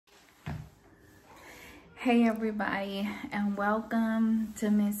Hey everybody, and welcome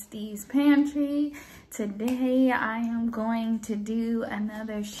to Miss D's Pantry. Today I am going to do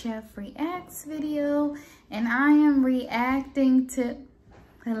another Chef Reacts video, and I am reacting to,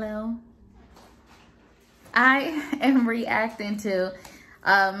 I'm reacting to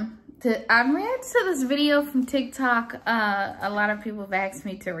this video from TikTok. A lot of people have asked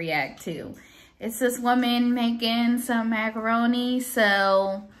me to react to. It's this woman making some macaroni,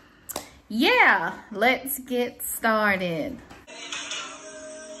 so yeah, let's get started.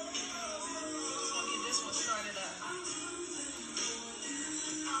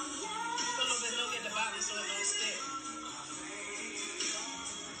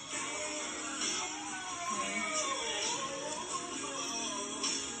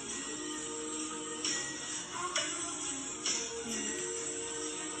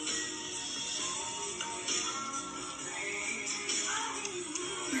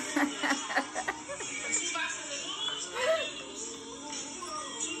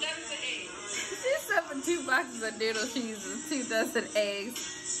 Two boxes of noodle cheese and 2 dozen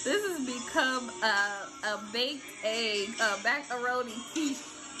eggs. This has become a baked egg, macaroni quiche.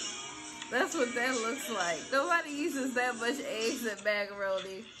 That's what that looks like. Nobody uses that much eggs in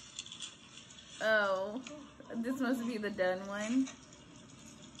macaroni. Oh, this must be the done one.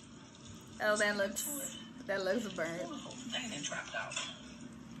 Oh, that looks burnt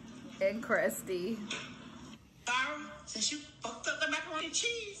and crusty. Sorry, since you fucked up the macaroni and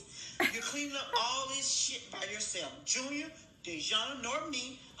cheese. You clean up all this shit by yourself. Junior, Dejana, nor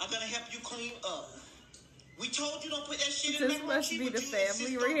me are gonna help you clean up. We told you don't put that shit in the macaroni and cheese. This must be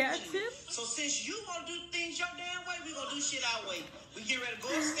the family reaction. So since you wanna do things your damn way, we gonna do shit our way. We get ready to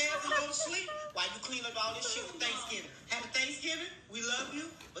go upstairs and go to sleep while you clean up all this shit for Thanksgiving. Happy Thanksgiving. We love you,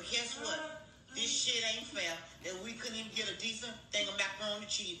 but guess what? This shit ain't fair that we couldn't even get a decent thing of macaroni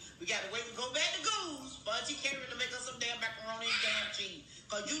and cheese. We gotta wait to go back to Goose for Auntie Carrie to make us some damn macaroni and damn cheese.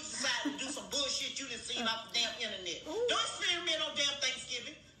 Cause you decided to do some bullshit you didn't see off the damn internet. Ooh. Don't experiment on damn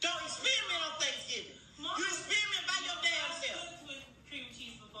Thanksgiving. Don't experiment on Thanksgiving. Mom, you experiment by your damn self. Cream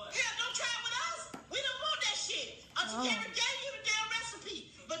cheese before. Hell, don't try it with us. We don't want that shit. Auntie Carrie gave you the damn recipe,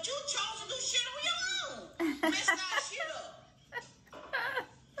 but you chose to do shit on your own. Messed our shit up.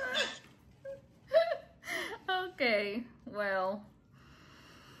 Okay, well,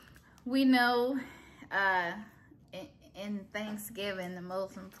 we know in Thanksgiving the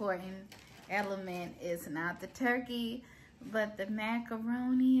most important element is not the turkey, but the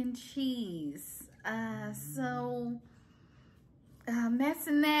macaroni and cheese. So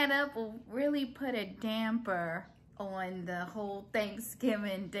messing that up will really put a damper on the whole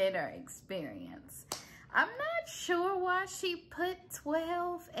Thanksgiving dinner experience. I'm not sure why she put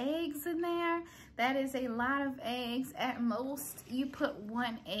 12 eggs in there. That is a lot of eggs. At most, you put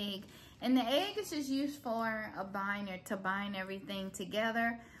 1 egg. And the egg is just used for a binder to bind everything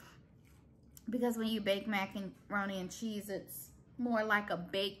together. Because when you bake macaroni and cheese, it's more like a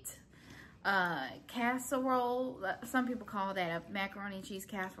baked casserole. Some people call that a macaroni and cheese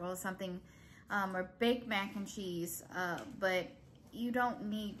casserole or something. Or baked mac and cheese. But you don't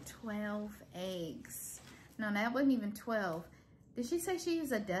need 12 eggs. No, that wasn't even 12. Did she say she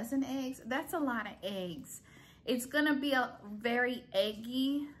used a dozen eggs? That's a lot of eggs. It's gonna be a very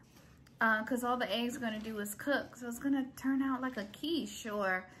eggy, cause all the eggs are gonna do is cook. So it's gonna turn out like a quiche,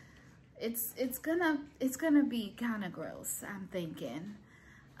 or it's gonna be kind of gross, I'm thinking.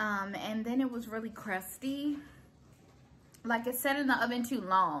 And then it was really crusty. Like it sat in the oven too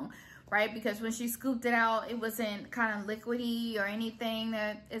long. Right, because when she scooped it out, it wasn't kind of liquidy or anything.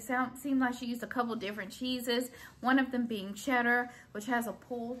 It seemed like she used a couple different cheeses. One of them being cheddar, which has a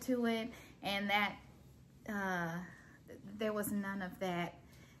pull to it, and that there was none of that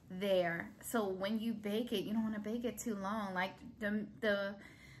there. So when you bake it, you don't want to bake it too long. Like the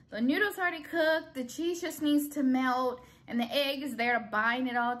noodles already cooked, the cheese just needs to melt, and the egg is there to bind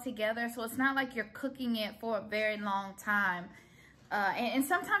it all together. So it's not like you're cooking it for a very long time. And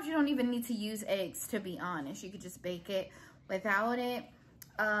sometimes you don't even need to use eggs, to be honest. You could just bake it without it.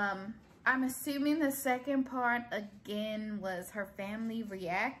 I'm assuming the second part, again, was her family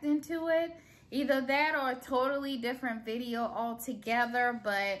reacting to it. Either that or a totally different video altogether.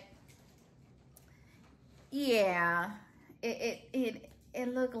 But, yeah,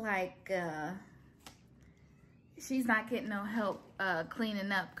 it looked like she's not getting no help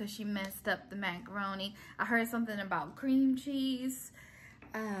cleaning up because she messed up the macaroni. I heard something about cream cheese.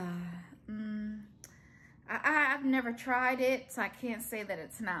 I've never tried it, so I can't say that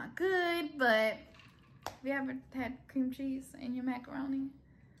it's not good, but have you ever had cream cheese in your macaroni?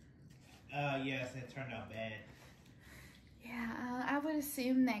 Yes, it turned out bad. Yeah, Yeah, I would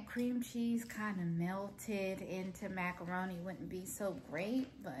assume that cream cheese kind of melted into macaroni wouldn't be so great,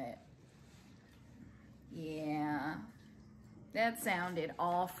 but yeah, that sounded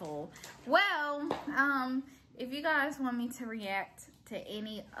awful. Well, if you guys want me to react to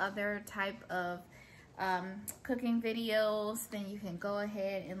any other type of cooking videos, then you can go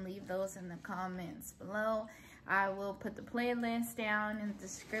ahead and leave those in the comments below. I will put the playlist down in the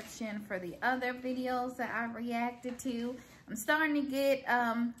description for the other videos that I reacted to. I'm starting to get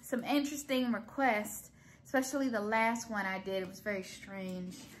some interesting requests, especially the last one I did. It was very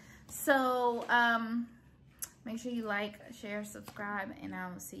strange. So make sure you like, share, subscribe, and I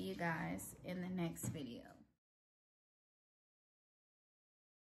will see you guys in the next video.